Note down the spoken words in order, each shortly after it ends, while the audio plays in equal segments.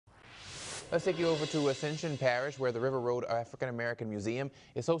Let's take you over to Ascension Parish, where the River Road African American Museum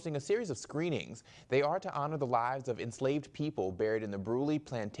is hosting a series of screenings. They are to honor the lives of enslaved people buried in the Bruley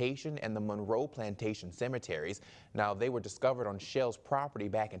Plantation and the Monroe Plantation Cemeteries. Now, they were discovered on Shell's property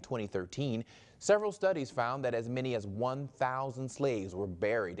back in 2013. Several studies found that as many as 1,000 slaves were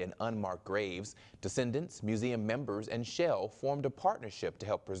buried in unmarked graves. Descendants, museum members, and Shell formed a partnership to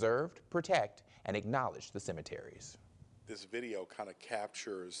help preserve, protect, and acknowledge the cemeteries. This video kind of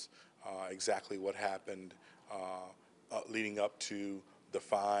captures exactly what happened leading up to the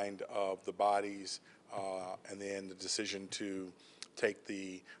find of the bodies and then the decision to take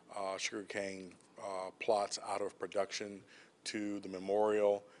the sugarcane plots out of production to the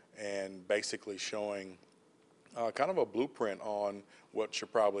memorial, and basically showing kind of a blueprint on what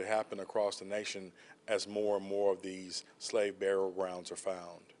should probably happen across the nation as more and more of these slave burial grounds are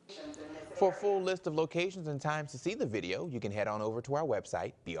found. For a full list of locations and times to see the video, you can head on over to our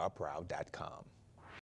website, brproud.com.